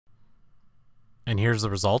And here's the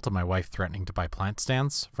result of my wife threatening to buy plant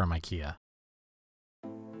stands from Ikea.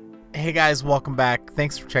 Hey guys, welcome back.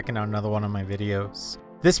 Thanks for checking out another one of my videos.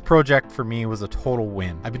 This project for me was a total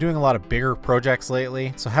win. I've been doing a lot of bigger projects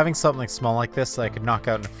lately, so having something small like this that I could knock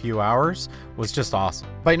out in a few hours was just awesome.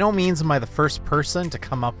 By no means am I the first person to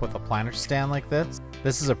come up with a planter stand like this.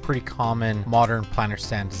 This is a pretty common modern planter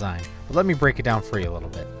stand design, but let me break it down for you a little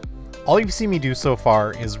bit. All you've seen me do so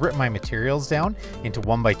far is rip my materials down into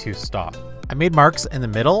 1x2 stock. I made marks in the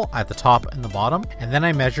middle, at the top and the bottom, and then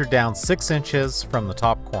I measured down 6 inches from the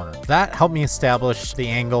top corner. That helped me establish the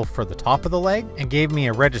angle for the top of the leg and gave me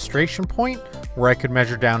a registration point where I could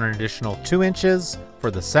measure down an additional 2 inches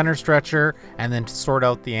for the center stretcher and then to sort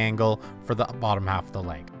out the angle for the bottom half of the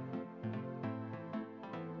leg.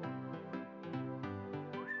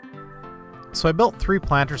 So I built 3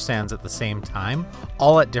 planter stands at the same time,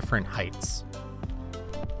 all at different heights.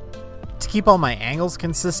 To keep all my angles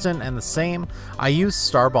consistent and the same, I used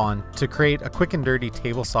Starbond to create a quick and dirty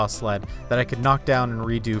table saw sled that I could knock down and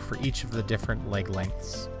redo for each of the different leg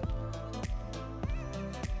lengths.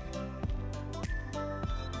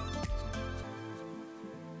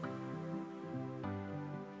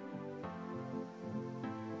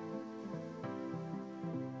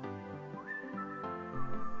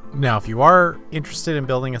 Now, if you are interested in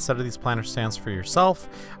building a set of these planter stands for yourself,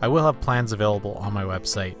 I will have plans available on my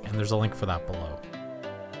website, and there's a link for that below.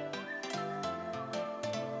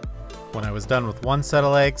 When I was done with one set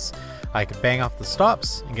of legs, I could bang off the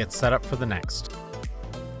stops and get set up for the next.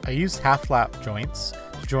 I used half-lap joints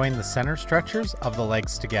to join the center stretchers of the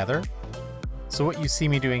legs together. So what you see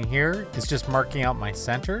me doing here is just marking out my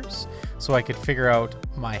centers so I could figure out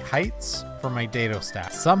my heights for my dado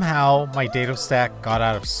stack. Somehow my dado stack got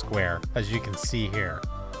out of square, as you can see here.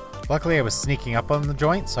 Luckily I was sneaking up on the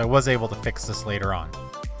joint, so I was able to fix this later on.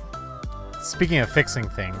 Speaking of fixing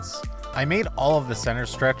things, I made all of the center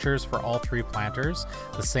stretchers for all 3 planters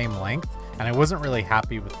the same length, and I wasn't really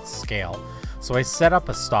happy with the scale. So I set up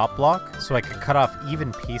a stop block so I could cut off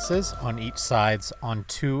even pieces on each sides on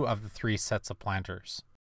 2 of the 3 sets of planters.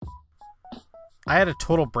 I had a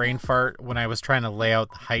total brain fart when I was trying to lay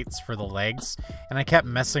out the heights for the legs, and I kept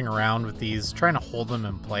messing around with these, trying to hold them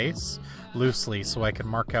in place loosely so I could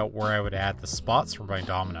mark out where I would add the spots for my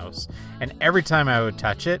dominoes, and every time I would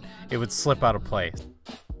touch it, it would slip out of place.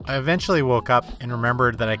 I eventually woke up and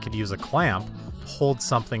remembered that I could use a clamp to hold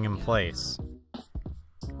something in place.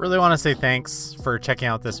 Really want to say thanks for checking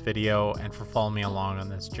out this video and for following me along on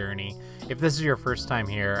this journey. If this is your first time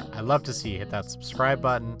here, I'd love to see you hit that subscribe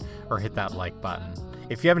button or hit that like button.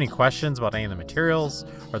 If you have any questions about any of the materials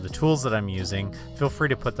or the tools that I'm using, feel free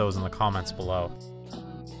to put those in the comments below.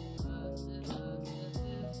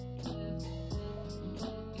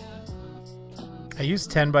 I used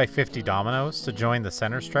 10x50 dominoes to join the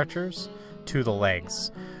center stretchers to the legs.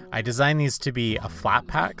 I designed these to be a flat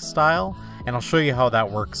pack style, and I'll show you how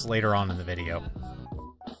that works later on in the video.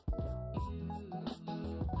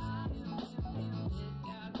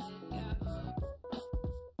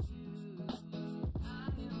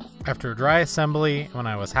 After a dry assembly, when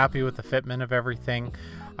I was happy with the fitment of everything,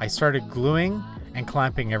 I started gluing and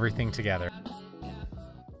clamping everything together.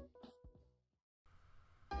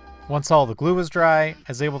 Once all the glue was dry, I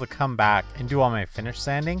was able to come back and do all my finish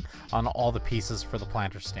sanding on all the pieces for the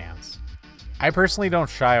planter stands. I personally don't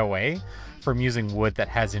shy away from using wood that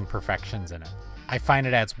has imperfections in it. I find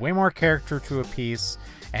it adds way more character to a piece,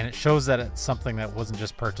 and it shows that it's something that wasn't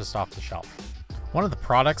just purchased off the shelf. One of the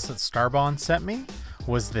products that Starbond sent me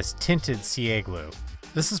was this tinted CA glue.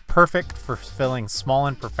 This is perfect for filling small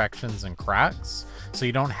imperfections and cracks, so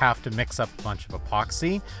you don't have to mix up a bunch of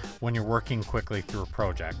epoxy when you're working quickly through a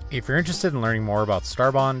project. If you're interested in learning more about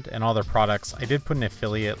Starbond and all their products, I did put an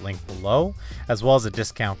affiliate link below, as well as a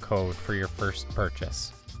discount code for your first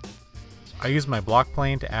purchase. I used my block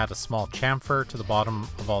plane to add a small chamfer to the bottom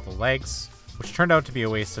of all the legs, which turned out to be a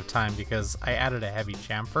waste of time because I added a heavy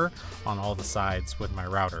chamfer on all the sides with my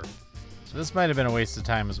router. This might have been a waste of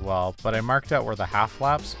time as well, but I marked out where the half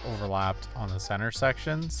flaps overlapped on the center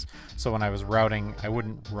sections, so when I was routing, I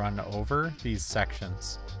wouldn't run over these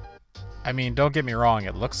sections. I mean, don't get me wrong,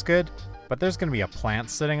 it looks good, but there's going to be a plant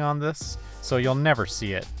sitting on this, so you'll never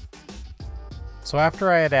see it. So after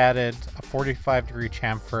I had added a 45-degree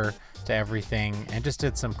chamfer to everything and just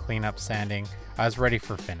did some cleanup sanding, I was ready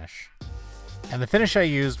for finish. And the finish I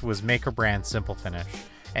used was Maker Brand Simple Finish,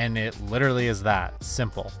 and it literally is that,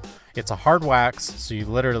 simple. It's a hard wax, so you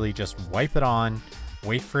literally just wipe it on,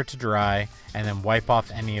 wait for it to dry, and then wipe off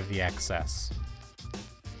any of the excess.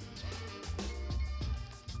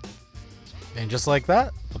 And just like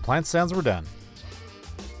that, the plant stands were done.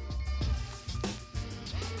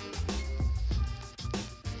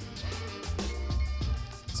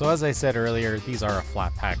 So as I said earlier, these are a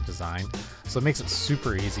flat pack design, so it makes it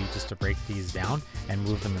super easy just to break these down and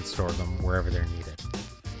move them and store them wherever they're needed.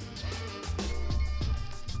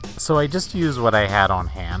 So I just used what I had on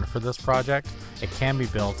hand for this project. It can be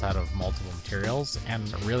built out of multiple materials,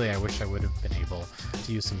 and really I wish I would have been able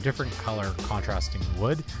to use some different color contrasting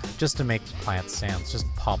wood just to make the plant stands just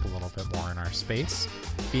pop a little bit more in our space.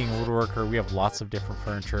 Being a woodworker, we have lots of different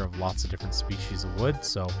furniture of lots of different species of wood,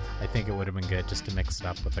 so I think it would have been good just to mix it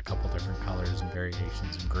up with a couple different colors and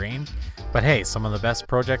variations in grain. But hey, some of the best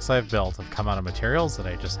projects I've built have come out of materials that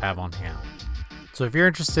I just have on hand. So if you're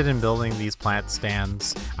interested in building these plant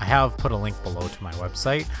stands, I have put a link below to my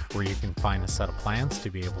website where you can find a set of plans to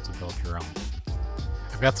be able to build your own.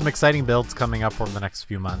 I've got some exciting builds coming up over the next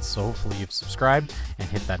few months, so hopefully you've subscribed and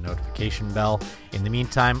hit that notification bell. In the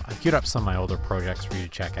meantime, I've queued up some of my older projects for you to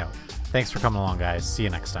check out. Thanks for coming along, guys. See you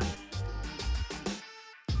next time.